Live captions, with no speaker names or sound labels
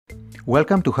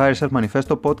Welcome to Higher Self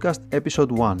Manifesto Podcast,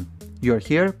 Episode 1. You are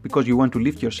here because you want to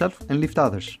lift yourself and lift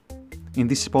others. In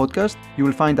this podcast, you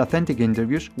will find authentic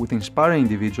interviews with inspiring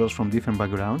individuals from different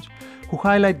backgrounds who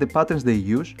highlight the patterns they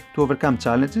use to overcome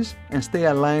challenges and stay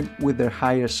aligned with their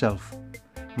higher self.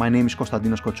 My name is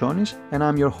Konstantinos Kotsonis and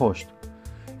I'm your host.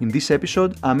 In this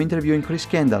episode, I'm interviewing Chris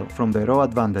Kendall from The Raw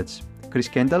Advantage. Chris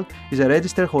Kendall is a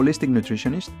registered holistic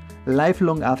nutritionist,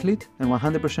 lifelong athlete, and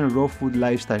 100% raw food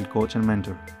lifestyle coach and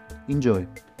mentor. Enjoy.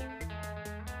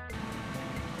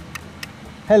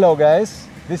 Hello guys,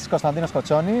 this is Konstantinos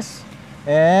Kotsonis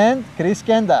and Chris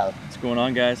Kendall. What's going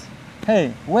on, guys?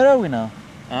 Hey, where are we now?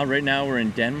 Right now we're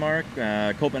in Denmark,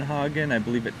 Copenhagen, I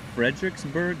believe at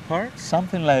Frederiksberg Park.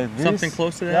 Something like this. Something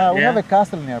close to that. Yeah, we have a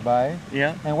castle nearby.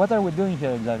 Yeah. And what are we doing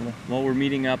here exactly? Well, we're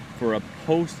meeting up for a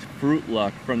post-fruit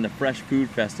luck from the Fresh Food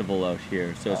Festival out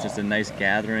here. So it's just a nice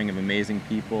gathering of amazing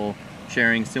people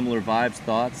sharing similar vibes,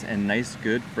 thoughts, and nice,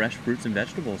 good, fresh fruits and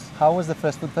vegetables. How was the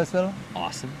Fresh Food Festival?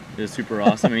 Awesome. It was super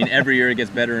awesome. I mean, every year it gets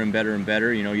better and better and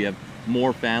better. You know, you have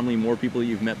more family, more people that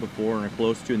you've met before and are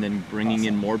close to, and then bringing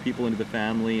in more people into the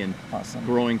family and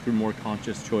growing through more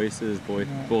conscious choices,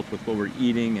 both with what we're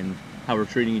eating and how we're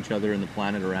treating each other and the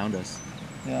planet around us.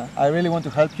 Yeah, I really want to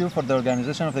help you for the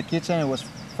organization of the kitchen. It was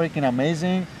freaking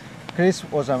amazing. Chris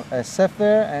was a chef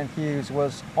there and he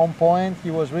was on point.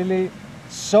 It was really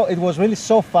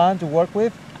so fun to work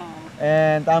with.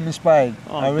 And I'm inspired.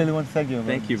 I really want to thank you.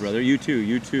 Thank you, brother. You too.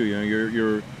 You know,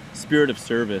 your spirit of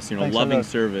service, you know, Thanks loving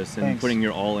service and Thanks. putting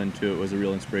your all into it was a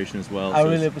real inspiration as well. I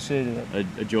really appreciated it.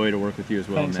 A joy to work with you as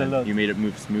well, Thanks man. a lot. You made it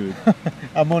move smooth.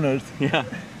 I'm honored. Yeah.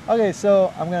 Okay,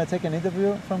 so I'm gonna take an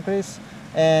interview from Chris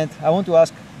and I want to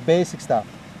ask basic stuff.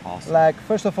 Awesome. Like,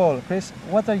 first of all, Chris,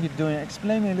 what are you doing?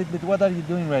 Explain me a little bit, what are you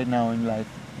doing right now in life?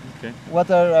 Okay. What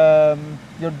are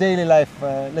your daily life?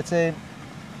 Let's say,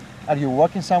 are you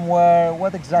working somewhere?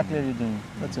 What exactly are you doing?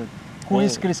 That's it. Who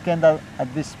is Chris Kendall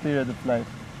at this period of life?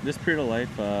 This period of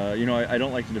life, you know, I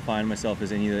don't like to define myself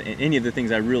as any of the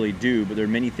things I really do, but there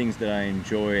are many things that I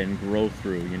enjoy and grow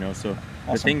through, you know. So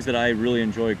the things that I really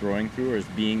enjoy growing through is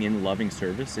being in loving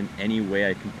service in any way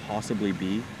I can possibly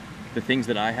be. The things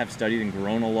that I have studied and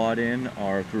grown a lot in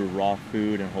are through raw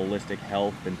food and holistic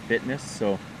health and fitness.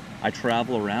 So I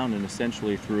travel around and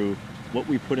essentially through what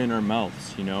we put in our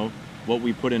mouths, you know, what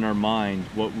we put in our mind,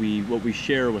 what we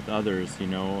share with others, you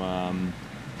know,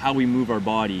 how we move our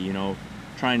body, you know,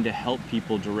 trying to help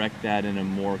people direct that in a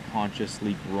more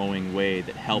consciously growing way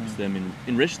that helps them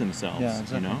enrich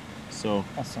themselves, you know. So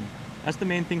that's the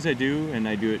main things I do, and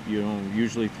I do it, you know,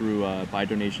 usually through by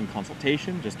donation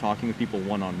consultation, just talking with people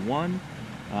one-on-one,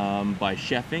 by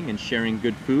chefing and sharing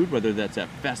good food, whether that's at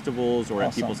festivals or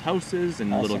at people's houses and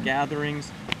little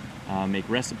gatherings, make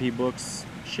recipe books,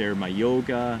 share my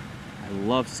yoga. I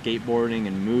love skateboarding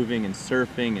and moving and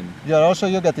surfing. And you're also a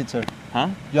yoga teacher. Huh?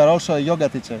 You're also a yoga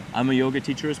teacher. I'm a yoga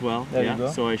teacher as well. There you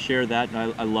go. So I share that,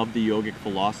 and I love the yogic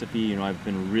philosophy. You know, I've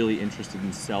been really interested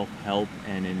in self-help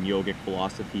and in yogic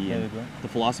philosophy and the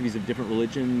philosophies of different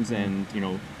religions and, you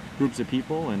know, groups of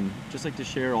people, and just like to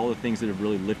share all the things that have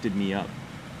really lifted me up.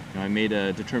 You know, I made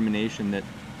a determination that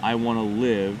I want to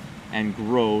live and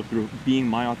grow through being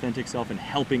my authentic self and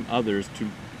helping others to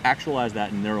actualize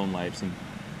that in their own lives and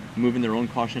move in their own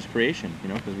conscious creation, you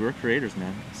know, because we're creators,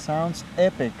 man. Sounds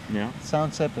epic. Yeah.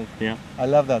 Sounds epic. Yeah. I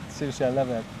love that. Seriously, I love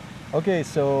that. Okay,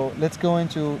 so let's go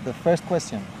into the first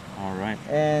question. All right.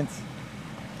 And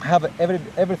I have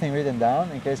everything written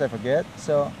down in case I forget.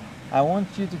 So I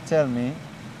want you to tell me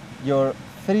your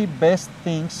 3 best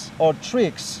things or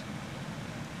tricks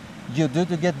you do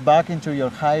to get back into your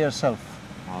higher self.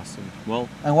 Awesome. Well.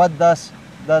 And what does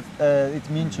that it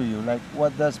mean to you? Like,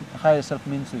 what does higher self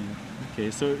mean to you? Okay,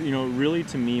 so, you know, really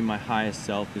to me, my highest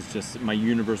self is just my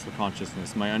universal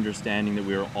consciousness, my understanding that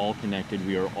we are all connected,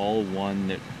 we are all one,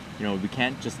 that, you know, we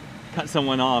can't just cut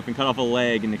someone off and cut off a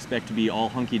leg and expect to be all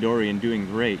hunky-dory and doing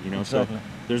great, you know. Exactly. So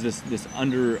there's this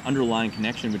underlying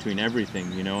connection between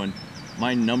everything, you know, and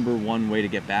my number one way to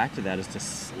get back to that is to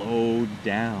slow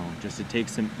down, just to take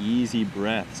some easy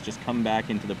breaths, just come back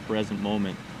into the present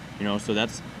moment, you know. So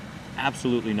that's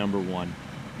absolutely number one.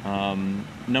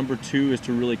 Number 2 is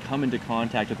to really come into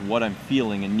contact with what I'm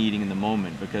feeling and needing in the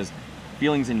moment, because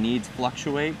feelings and needs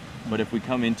fluctuate, but if we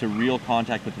come into real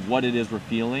contact with what it is we're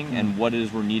feeling and what it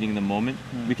is we're needing in the moment,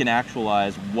 we can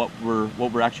actualize what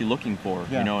we're actually looking for,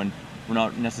 you know, and we're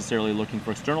not necessarily looking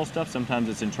for external stuff. Sometimes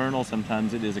it's internal,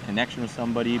 sometimes it is a connection with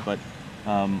somebody, but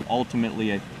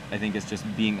ultimately I think it's just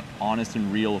being honest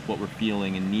and real with what we're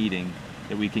feeling and needing,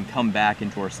 that we can come back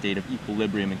into our state of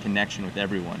equilibrium and connection with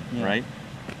everyone, right?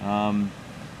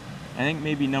 I think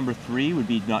maybe number 3 would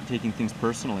be not taking things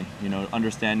personally. You know,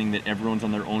 understanding that everyone's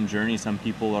on their own journey. Some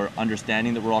people are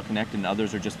understanding that we're all connected, and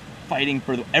others are just fighting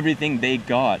for everything they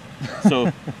got.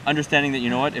 So understanding that, you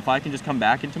know what, if I can just come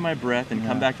back into my breath and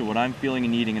come back to what I'm feeling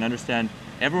and needing, and understand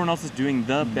everyone else is doing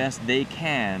the best they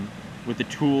can with the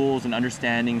tools and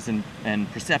understandings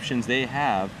and perceptions they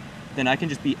have, then I can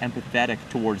just be empathetic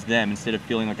towards them instead of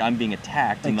feeling like I'm being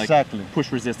attacked and like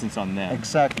push resistance on them.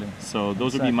 Exactly. So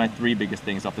those would be my 3 biggest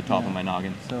things off the top of my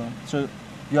noggin. So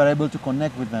you are able to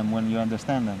connect with them when you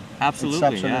understand them.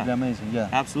 Absolutely. It's absolutely amazing. Yeah.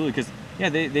 Absolutely, because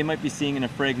they might be seeing in a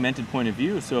fragmented point of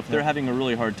view. So if they're having a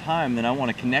really hard time, then I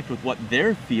want to connect with what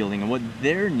they're feeling and what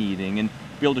they're needing, and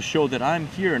be able to show that I'm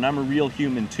here and I'm a real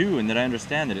human too, and that I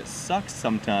understand that it sucks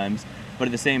sometimes, but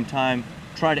at the same time,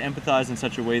 try to empathize in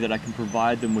such a way that I can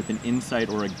provide them with an insight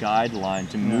or a guideline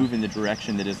to move in the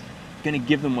direction that is going to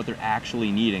give them what they're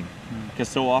actually needing. Because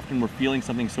so often we're feeling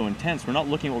something so intense, we're not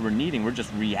looking at what we're needing, we're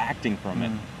just reacting from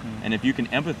it. And if you can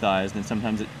empathize, then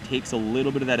sometimes it takes a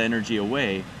little bit of that energy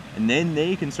away, and then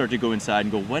they can start to go inside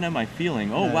and go, what am I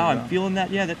feeling? Oh, wow, I'm feeling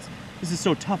that. Yeah, this is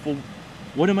so tough. Well,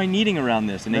 what am I needing around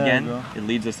this? And again, it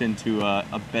leads us into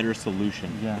a better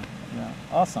solution. Yeah.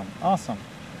 Awesome.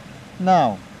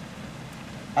 Now,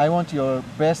 I want your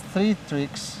best 3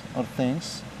 tricks or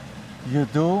things you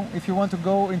do if you want to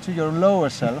go into your lower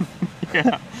self.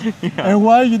 And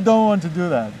why you don't want to do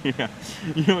that.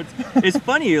 You know, it's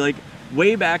funny, like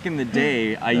way back in the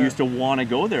day, I used to want to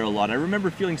go there a lot. I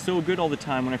remember feeling so good all the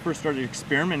time when I first started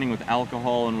experimenting with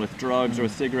alcohol and with drugs or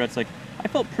with cigarettes. Like, I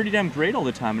felt pretty damn great all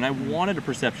the time, and I wanted a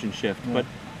perception shift. But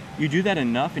you do that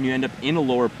enough and you end up in a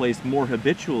lower place more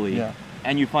habitually.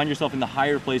 And you find yourself in the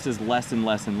higher places less and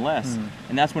less and less.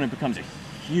 And that's when it becomes a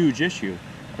huge issue.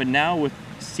 But now with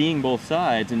seeing both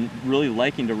sides and really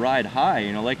liking to ride high,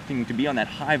 you know, liking to be on that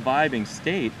high vibing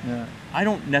state, I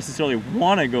don't necessarily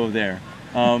want to go there.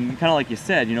 Kind of like you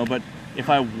said, you know, but if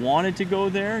I wanted to go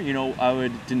there, you know, I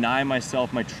would deny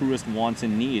myself my truest wants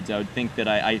and needs. I would think that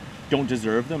I don't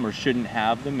deserve them or shouldn't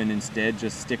have them, and instead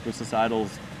just stick with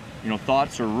societal's, you know,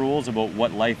 thoughts or rules about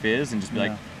what life is, and just be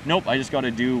like, nope, I just got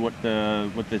to do what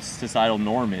the societal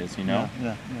norm is, you know.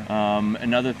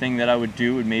 Another thing that I would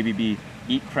do would maybe be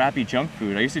eat crappy junk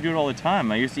food. I used to do it all the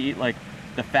time. I used to eat like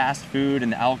the fast food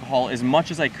and the alcohol as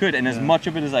much as I could, and as much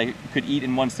of it as I could eat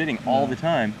in one sitting all the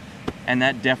time. And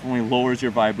that definitely lowers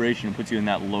your vibration and puts you in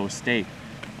that low state.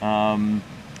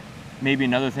 Maybe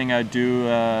another thing I'd do,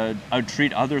 I would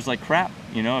treat others like crap.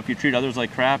 You know, if you treat others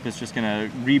like crap, it's just gonna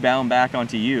rebound back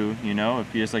onto you. You know,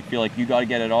 if you just like feel like you gotta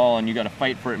get it all and you gotta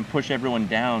fight for it and push everyone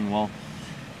down, well,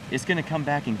 it's gonna come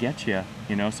back and get you.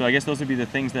 You know, so I guess those would be the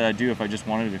things that I'd do if I just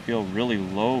wanted to feel really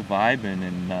low vibing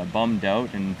and bummed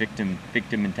out and victim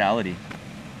mentality.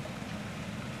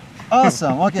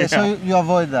 Awesome. Okay, so you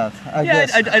avoid that. I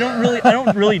guess. I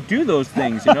don't really do those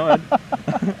things. You know,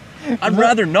 I'd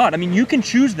rather not. I mean, you can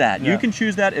choose that. You can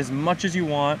choose that as much as you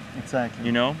want. Exactly.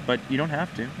 You know, but you don't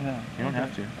have to. You don't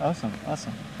have to.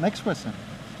 Awesome. Next question.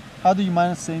 How do you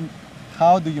manage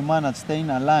staying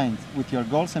aligned with your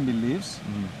goals and beliefs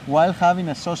while having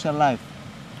a social life?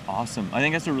 Awesome. I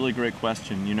think that's a really great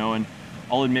question. You know, and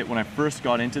I'll admit, when I first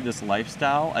got into this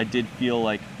lifestyle, I did feel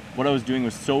like what I was doing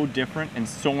was so different and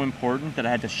so important that I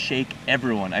had to shake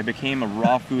everyone. I became a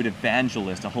raw food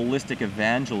evangelist, a holistic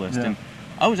evangelist, and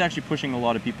I was actually pushing a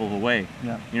lot of people away.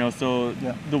 You know, so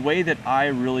the way that I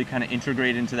really kind of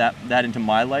integrate into that into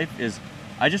my life is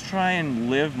I just try and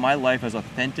live my life as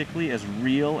authentically, as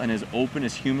real, and as open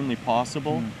as humanly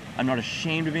possible. I'm not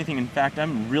ashamed of anything. In fact,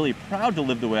 I'm really proud to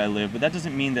live the way I live, but that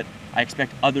doesn't mean that I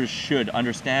expect others should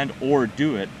understand or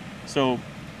do it. So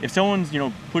if someone's, you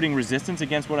know, putting resistance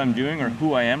against what I'm doing or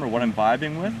who I am or what I'm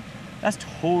vibing with, that's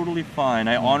totally fine.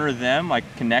 I honor them, I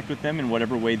connect with them in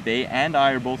whatever way they and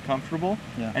I are both comfortable.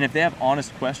 And if they have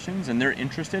honest questions and they're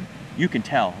interested, you can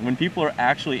tell. When people are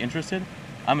actually interested,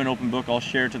 I'm an open book. I'll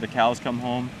share till the cows come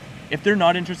home. If they're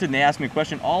not interested and they ask me a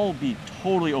question, I'll be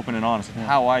totally open and honest with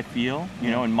how I feel, you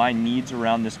know, and my needs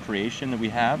around this creation that we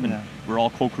have and we're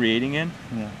all co-creating in.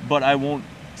 But I won't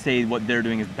say what they're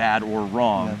doing is bad or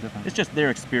wrong. It's just their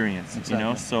experience, you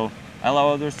know. So I allow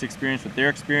others to experience what they're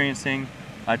experiencing.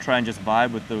 I try and just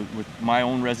vibe with my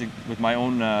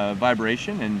own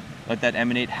vibration and let that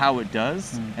emanate how it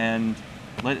does, and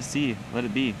let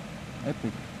it be.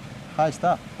 Epic, high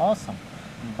stuff, awesome.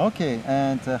 Okay,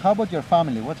 and how about your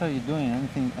family? What are you doing?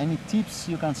 Any tips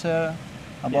you can share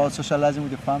about socializing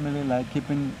with your family, like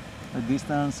keeping the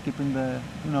distance, keeping the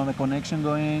connection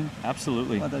going?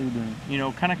 Absolutely. What are you doing? You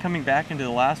know, kind of coming back into the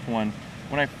last one,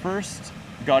 when I first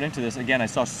got into this, again, I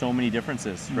saw so many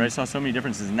differences, right? I saw so many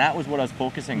differences, and that was what I was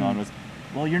focusing on, was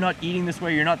well, you're not eating this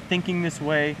way, you're not thinking this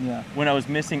way. Yeah. When I was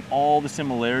missing all the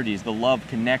similarities, the love,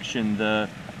 connection, the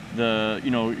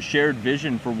shared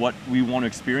vision for what we want to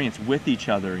experience with each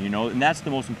other, and that's the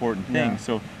most important thing. Yeah.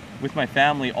 So with my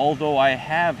family, although I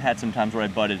have had some times where I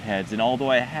butted heads, and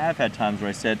although I have had times where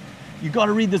I said, you got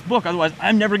to read this book, otherwise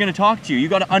I'm never going to talk to you. You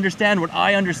got to understand what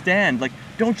I understand. Like,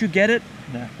 don't you get it?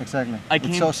 Yeah, exactly.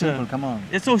 It's so simple, come on.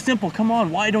 It's so simple, come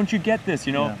on, why don't you get this,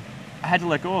 Yeah. I had to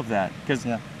let go of that, because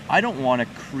Yeah. I don't want to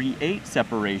create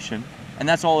separation, and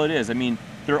that's all it is. I mean,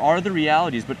 there are the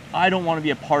realities, but I don't want to be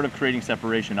a part of creating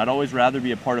separation. I'd always rather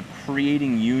be a part of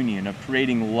creating union, of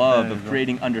creating love, There you of go.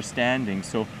 creating understanding.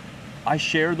 So I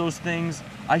share those things.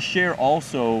 I share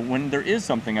also when there is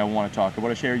something I want to talk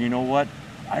about. I share, you know what?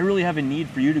 I really have a need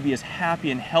for you to be as happy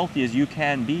and healthy as you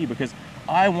can be, because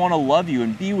I want to love you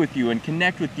and be with you and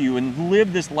connect with you and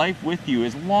live this life with you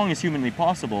as long as humanly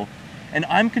possible. And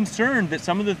I'm concerned that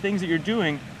some of the things that you're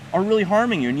doing are really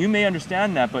harming you, and you may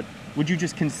understand that, but would you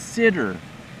just consider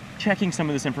checking some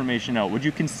of this information out? Would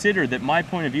you consider that my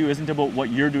point of view isn't about what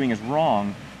you're doing is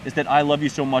wrong, is that I love you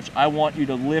so much, I want you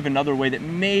to live another way that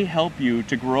may help you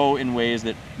to grow in ways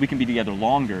that we can be together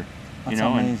longer. That's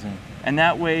amazing. And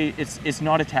that way it's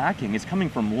not attacking, it's coming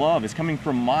from love, it's coming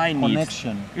from my needs.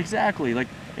 Connection. Exactly. Like,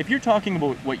 if you're talking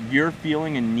about what you're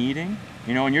feeling and needing,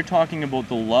 and you're talking about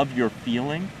the love you're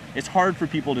feeling, it's hard for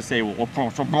people to say, well,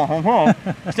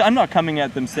 so I'm not coming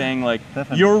at them saying like,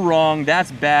 Definitely. you're wrong,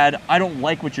 that's bad, I don't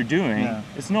like what you're doing. Yeah.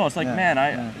 It's like, Yeah.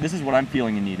 man, this is what I'm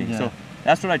feeling and needing. Yeah. So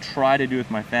that's what I try to do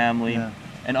with my family. Yeah.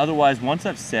 And otherwise, once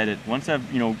I've said it, once I've,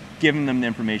 given them the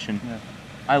information, Yeah.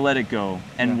 I let it go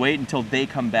and Yeah. wait until they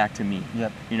come back to me.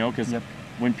 Yep. Because Yep.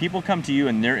 when people come to you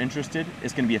and they're interested,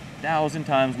 it's going to be 1,000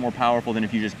 times more powerful than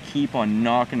if you just keep on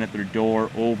knocking at their door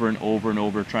over and over and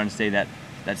over, trying to say that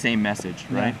same message,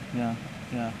 right? Yeah.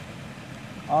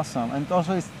 Awesome. And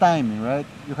also it's timing, right?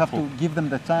 You have Cool. to give them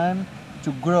the time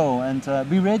to grow and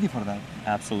be ready for that.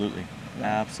 Absolutely. Yeah.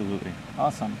 Absolutely.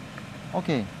 Awesome.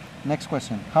 Okay, next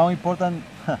question. How important,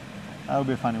 that'll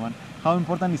be a funny one. How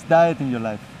important is diet in your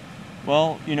life?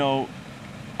 Well,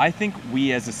 I think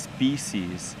we as a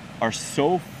species are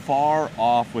so far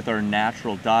off with our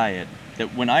natural diet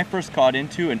that when I first got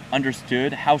into and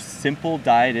understood how simple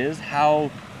diet is, how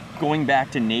going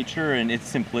back to nature and its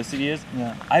simplicity is,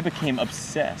 Yeah. I became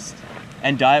obsessed.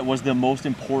 And diet was the most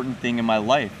important thing in my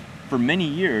life for many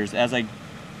years, as I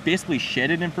basically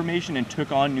shedded information and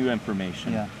took on new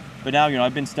information. Yeah. But now,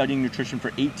 I've been studying nutrition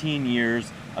for 18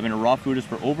 years. I've been a raw foodist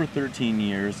for over 13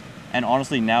 years. And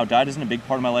honestly, now diet isn't a big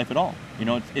part of my life at all.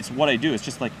 It's what I do. It's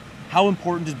just like, how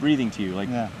important is breathing to you? Like,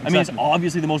 Yeah, I mean, it's exactly.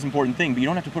 obviously the most important thing, but you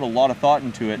don't have to put a lot of thought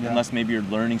into it Yeah. unless maybe you're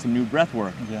learning some new breath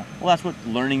work. Yeah. Well, that's what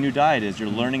learning new diet is. You're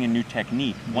learning a new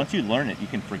technique. Once you learn it, you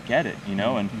can forget it,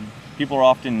 And people are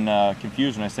often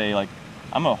confused when I say, like,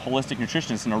 I'm a holistic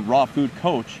nutritionist and a raw food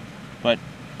coach, but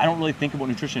I don't really think about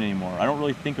nutrition anymore. I don't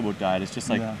really think about diet. It's just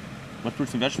like, Yeah. what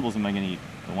fruits and vegetables am I going to eat?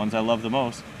 The ones I love the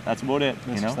most. That's about it,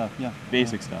 Basic stuff. Yeah.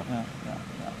 Basic Yeah. stuff.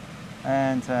 Yeah.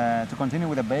 And to continue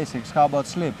with the basics, how about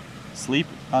sleep? Sleep,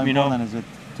 How important is it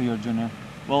to your junior?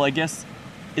 well, I guess,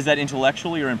 is that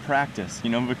intellectually or in practice?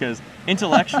 Because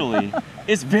intellectually,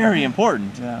 it's very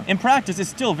important. Yeah. In practice, it's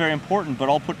still very important, but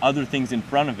I'll put other things in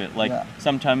front of it. Like Yeah.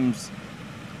 sometimes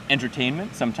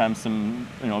entertainment, sometimes some,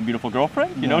 a beautiful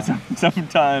girlfriend, Yeah.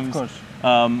 sometimes, Of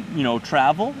course.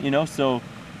 travel, So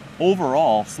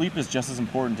overall, sleep is just as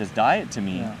important as diet to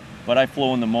me. Yeah. But I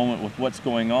flow in the moment with what's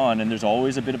going on, and there's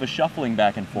always a bit of a shuffling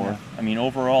back and forth. Yeah. I mean,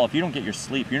 overall, if you don't get your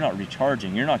sleep, you're not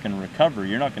recharging, you're not going to recover,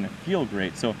 you're not going to feel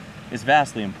great. So it's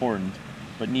vastly important,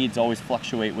 but needs always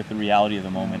fluctuate with the reality of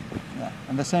the moment. Yeah.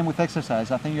 And the same with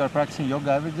exercise. I think you are practicing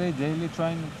yoga every day, daily,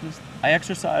 trying at least. I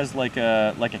exercise like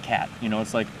a cat.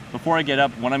 It's like before I get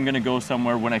up, when I'm going to go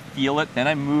somewhere, when I feel it, then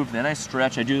I move, then I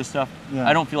stretch, I do the stuff. Yeah.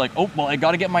 I don't feel like, I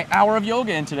got to get my hour of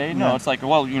yoga in today. No, Yeah. it's like,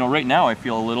 well, right now I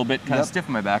feel a little bit kind of Yep. stiff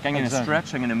in my back. I'm going to Exactly.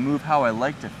 stretch, I'm going to move how I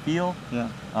like to feel. Yeah.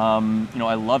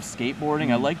 I love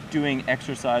skateboarding. I like doing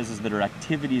exercises that are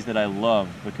activities that I love,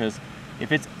 because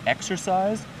if it's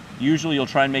exercise, usually you'll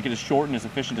try and make it as short and as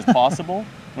efficient as possible.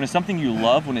 When it's something you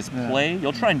love, when it's Yeah. play,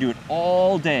 you'll try and do it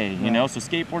all day, Yeah. So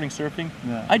skateboarding, surfing,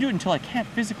 Yeah. I do it until I can't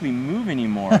physically move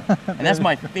anymore. And that's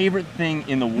my favorite thing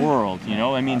in the world,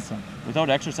 I mean, Awesome. without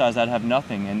exercise, I'd have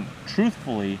nothing. And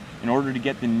truthfully, in order to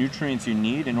get the nutrients you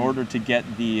need, in order to get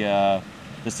the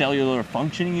cellular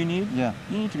functioning you need, Yeah.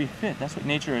 you need to be fit. That's what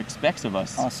nature expects of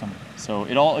us. Awesome. So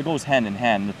it goes hand in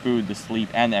hand, the food, the sleep,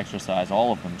 and the exercise,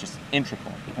 all of them, just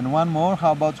integral. And one more,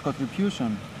 how about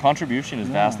contribution? Contribution is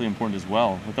Yeah. vastly important as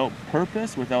well. Without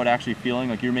purpose, without actually feeling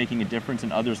like you're making a difference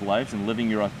in others' lives and living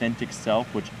your authentic self,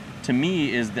 which to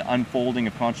me is the unfolding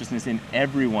of consciousness in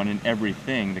everyone and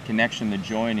everything, the connection, the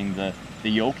joining, the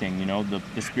yoking, you know,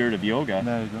 the spirit of yoga.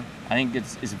 There you go. I think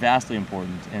it's vastly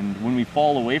important. And when we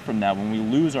fall away from that, when we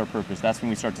lose our purpose, that's when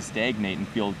we start to stagnate and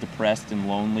feel depressed and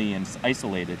lonely and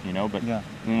isolated, you know. But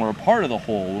when we're a part of the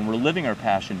whole, when we're living our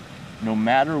passion, no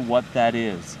matter what that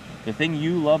is, the thing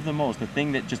you love the most, the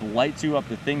thing that just lights you up,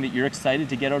 the thing that you're excited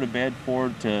to get out of bed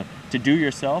for, to do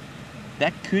yourself,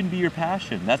 that could be your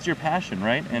passion. That's your passion,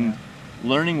 right? And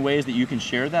learning ways that you can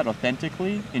share that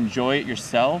authentically, enjoy it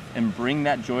yourself, and bring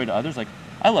that joy to others. Like,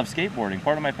 I love skateboarding.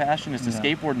 Part of my passion is to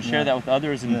skateboard and share that with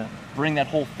others and bring that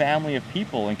whole family of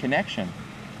people and connection.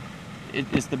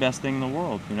 It's the best thing in the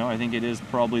world, you know? I think it is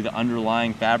probably the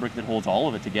underlying fabric that holds all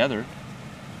of it together.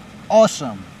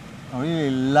 Awesome. I really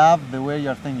love the way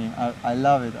you're thinking. I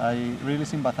love it. I really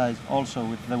sympathize also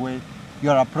with the way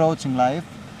you're approaching life.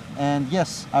 And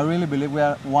yes, I really believe we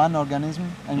are one organism,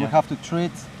 and we have to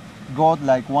treat God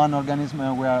like one organism,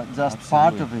 and we are just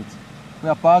part of it. We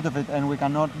are part of it, and we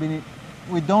cannot be,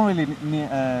 we don't really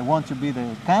want to be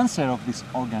the cancer of this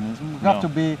organism. We have to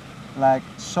be like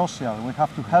social. We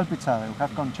have to help each other. We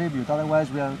have to contribute.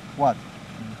 Otherwise, we are what?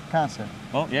 Cancer.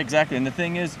 Well, yeah, exactly. And the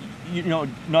thing is, you know,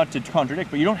 not to contradict,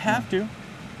 but you don't have to.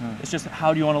 It's just,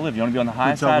 how do you want to live? You want to be on the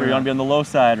high side or you want to be on the low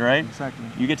side, right? Exactly.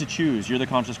 You get to choose. You're the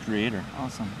conscious creator.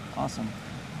 Awesome, awesome.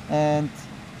 And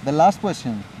the last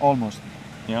question, almost.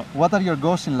 Yeah. What are your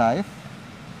goals in life,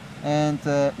 and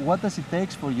what does it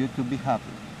take for you to be happy?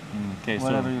 Okay,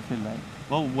 whatever you feel like.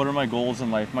 Well, what are my goals in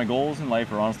life? My goals in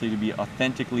life are honestly to be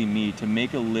authentically me, to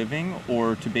make a living,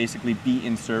 or to basically be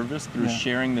in service through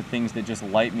sharing the things that just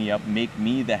light me up, make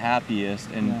me the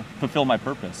happiest, and fulfill my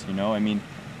purpose, you know? I mean,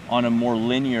 on a more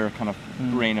linear kind of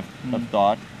grain of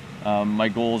thought, my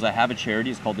goals, I have a charity,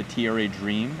 it's called the TRA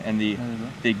Dream, and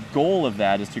the goal of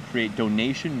that is to create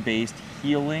donation-based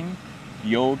healing,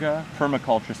 yoga,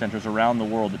 permaculture centers around the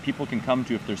world that people can come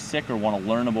to if they're sick or want to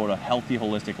learn about a healthy,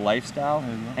 holistic lifestyle,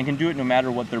 and can do it no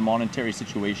matter what their monetary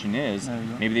situation is.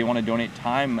 Maybe they want to donate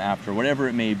time after, whatever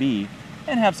it may be,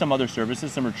 and have some other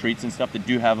services, some retreats and stuff that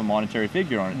do have a monetary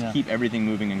figure on it to keep everything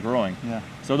moving and growing.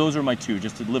 So those are my two,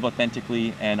 just to live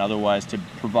authentically, and otherwise to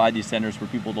provide these centers for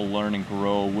people to learn and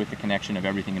grow with the connection of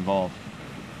everything involved.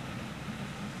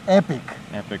 Epic.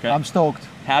 Epic. I'm stoked.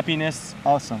 Happiness.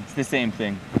 Awesome. It's the same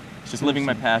thing. It's just living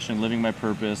my passion, living my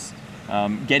purpose,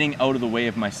 getting out of the way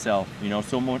of myself. You know,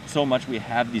 so much we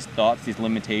have these thoughts, these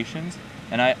limitations,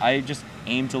 and I just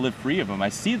aim to live free of them. I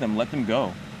see them, let them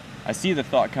go. I see the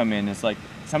thought come in. It's like,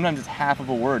 sometimes it's half of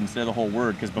a word instead of the whole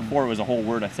word, because before it was a whole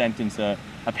word, a sentence, a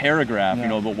paragraph, you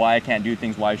know, about why I can't do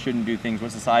things, why I shouldn't do things,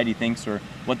 what society thinks, or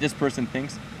what this person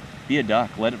thinks. Be a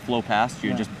duck, let it flow past you,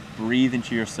 and just breathe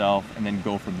into yourself, and then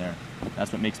go from there.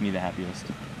 That's what makes me the happiest.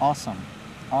 Awesome.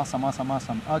 Awesome, awesome,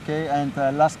 awesome. Okay, and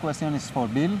last question is for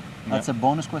Bill. That's a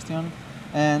bonus question.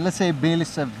 And let's say Bill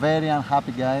is a very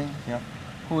unhappy guy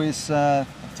who is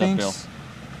thinks...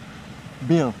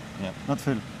 Bill. Not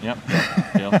Phil.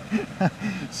 Bill.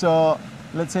 So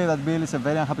let's say that Bill is a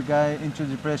very unhappy guy, into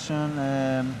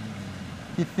depression.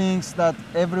 He thinks that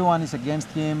everyone is against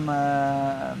him.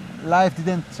 Life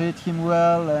didn't treat him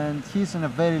well, and he's in a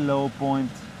very low point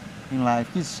in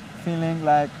life. He's feeling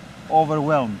like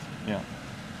overwhelmed.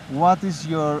 What is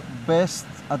your best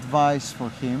advice for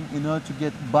him in order to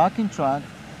get back in track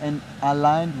and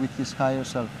aligned with his higher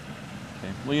self?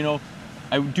 Okay. Well, you know,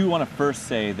 I do want to first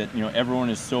say that, you know, everyone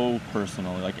is so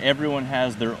personal. Like, everyone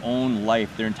has their own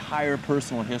life, their entire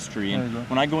personal history. And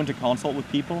when I go into consult with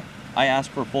people, I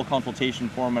ask for a full consultation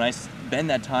for them, and I spend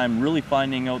that time really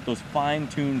finding out those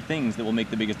fine-tuned things that will make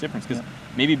the biggest difference. Because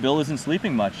maybe Bill isn't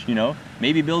sleeping much, you know?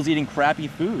 Maybe Bill's eating crappy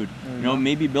food. You know,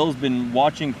 maybe Bill's been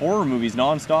watching horror movies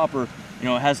nonstop, or, you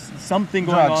know, has something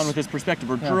going on with his perspective,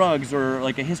 or drugs, or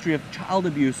like a history of child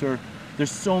abuse, or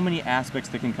there's so many aspects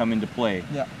that can come into play.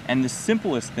 And the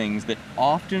simplest things that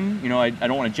often, you know, I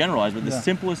don't want to generalize, but the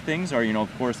simplest things are, you know,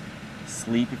 of course,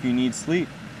 sleep if you need sleep.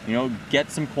 You know,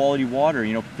 get some quality water,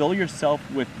 you know, fill yourself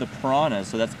with the prana,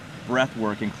 so that's breath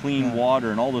work and clean water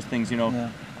and all those things, you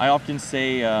know. I often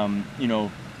say, you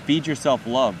know, feed yourself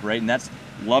love, right? And that's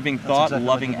loving thought,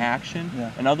 loving action.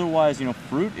 And otherwise, you know,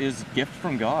 fruit is gift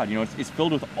from God. You know, it's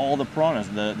filled with all the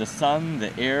pranas, the sun,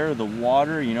 the air, the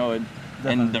water, you know,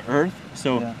 and the earth.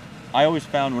 So I always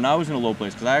found when I was in a low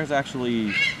place, because I was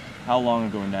actually, how long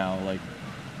ago now? Like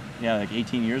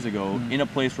 18 years ago, in a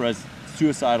place where I was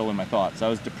suicidal in my thoughts. I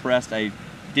was depressed. I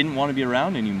didn't want to be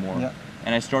around anymore.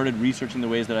 And I started researching the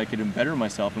ways that I could better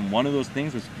myself. And one of those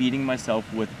things was feeding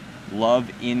myself with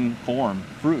love in form,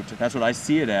 fruit. That's what I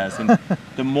see it as. And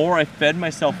the more I fed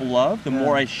myself love, the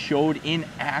more I showed in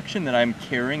action that I'm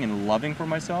caring and loving for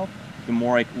myself, the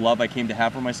more love I came to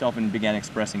have for myself and began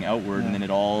expressing outward, and then it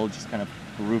all just kind of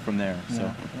grew from there.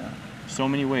 So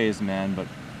many ways, man, but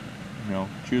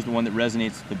choose the one that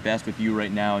resonates the best with you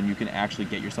right now and you can actually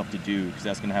get yourself to do, because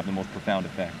that's going to have the most profound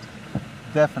effect.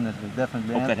 Definitely.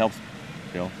 Hope that helps,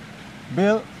 Bill.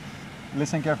 Bill,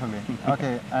 listen carefully.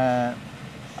 Okay,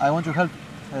 I want to help.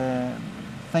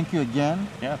 Thank you again,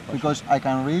 because I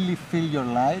can really feel your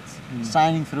light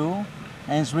shining through,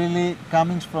 and it's really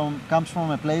comes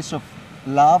from a place of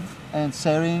love and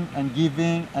sharing and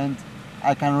giving, and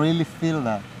I can really feel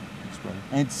that.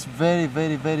 And it's very,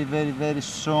 very, very, very, very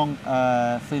strong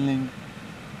feeling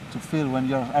to feel when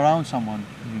you're around someone,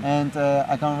 and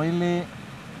I can really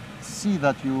see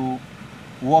that you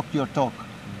walk your talk.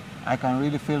 I can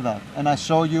really feel that, and I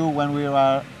saw you when we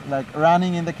were like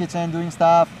running in the kitchen doing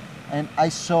stuff, and I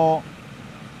saw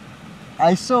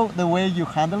the way you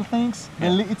handle things.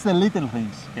 It's the little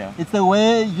things. It's the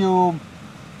way you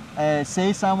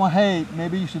say someone, hey,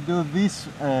 maybe you should do this,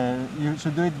 you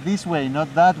should do it this way,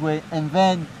 not that way, and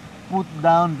then put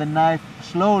down the knife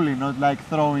slowly, not like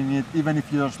throwing it even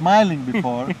if you're smiling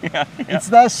before. It's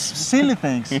those silly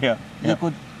things.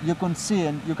 You can see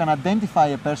and you can identify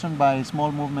a person by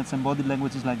small movements and body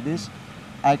languages like this.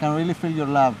 I can really feel your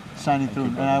love shining through,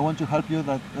 and I want to help you.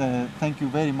 Thank you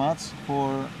very much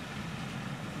for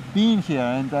being here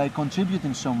and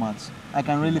contributing so much. I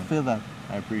can really feel that.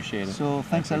 I appreciate it. So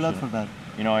thanks a lot for that.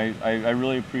 I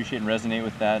really appreciate and resonate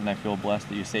with that, and I feel blessed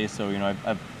that you say so.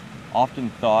 I've often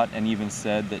thought and even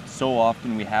said that so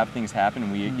often we have things happen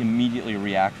and we immediately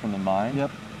react from the mind.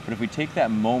 But if we take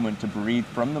that moment to breathe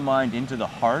from the mind into the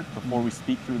heart before we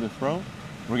speak through the throat,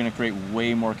 we're going to create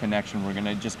way more connection. We're going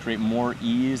to just create more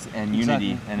ease and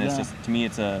unity. And it's just, to me,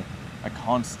 it's a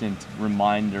constant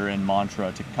reminder and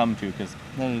mantra to come to, because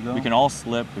we can all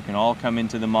slip, we can all come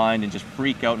into the mind and just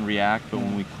freak out and react, but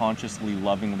when we consciously,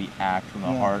 lovingly act from the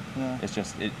heart, it's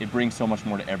just, it brings so much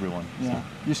more to everyone. So.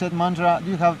 You said mantra. Do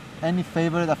you have any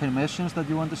favorite affirmations that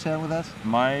you want to share with us?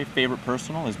 My favorite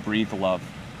personal is breathe love.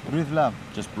 Breathe love.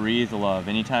 Just breathe love.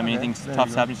 Anytime anything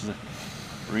tough's happening, just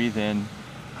breathe in,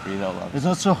 breathe out love. It's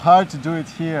not so hard to do it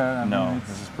here. I mean,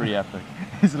 this is pretty epic.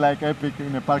 It's like epic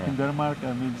in a park in Denmark.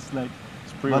 I mean, it's like...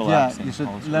 It's pretty relaxing. You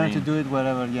should learn to do it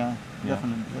wherever,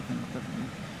 definitely.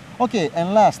 Okay,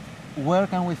 and last, where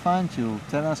can we find you?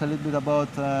 Tell us a little bit about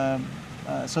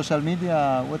social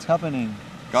media, what's happening.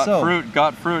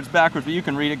 Got Fruit, it's backwards, but you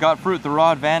can read it. Got Fruit,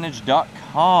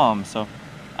 therawadvantage.com. So,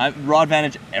 Raw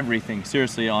Advantage everything,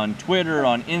 seriously, on Twitter,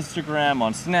 on Instagram,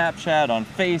 on Snapchat, on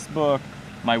Facebook,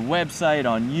 my website,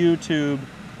 on YouTube.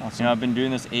 Awesome. I've been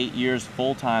doing this 8 years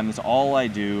full time. That's all I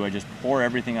do. I just pour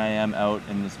everything I am out,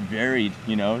 and it's varied,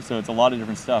 so it's a lot of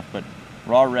different stuff. But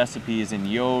raw recipes and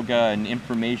yoga and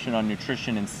information on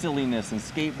nutrition and silliness and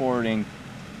skateboarding,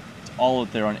 it's all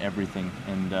out there on everything,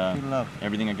 and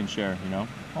everything I can share,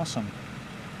 Awesome.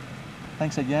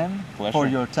 Thanks again Pleasure. For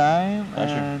your time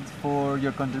Pleasure. And for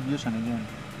your contribution again.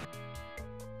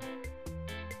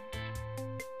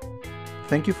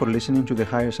 Thank you for listening to the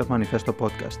Higher Self Manifesto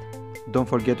podcast. Don't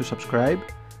forget to subscribe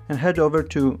and head over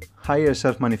to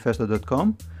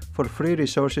higherselfmanifesto.com for free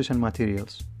resources and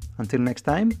materials. Until next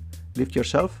time, lift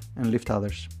yourself and lift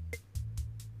others.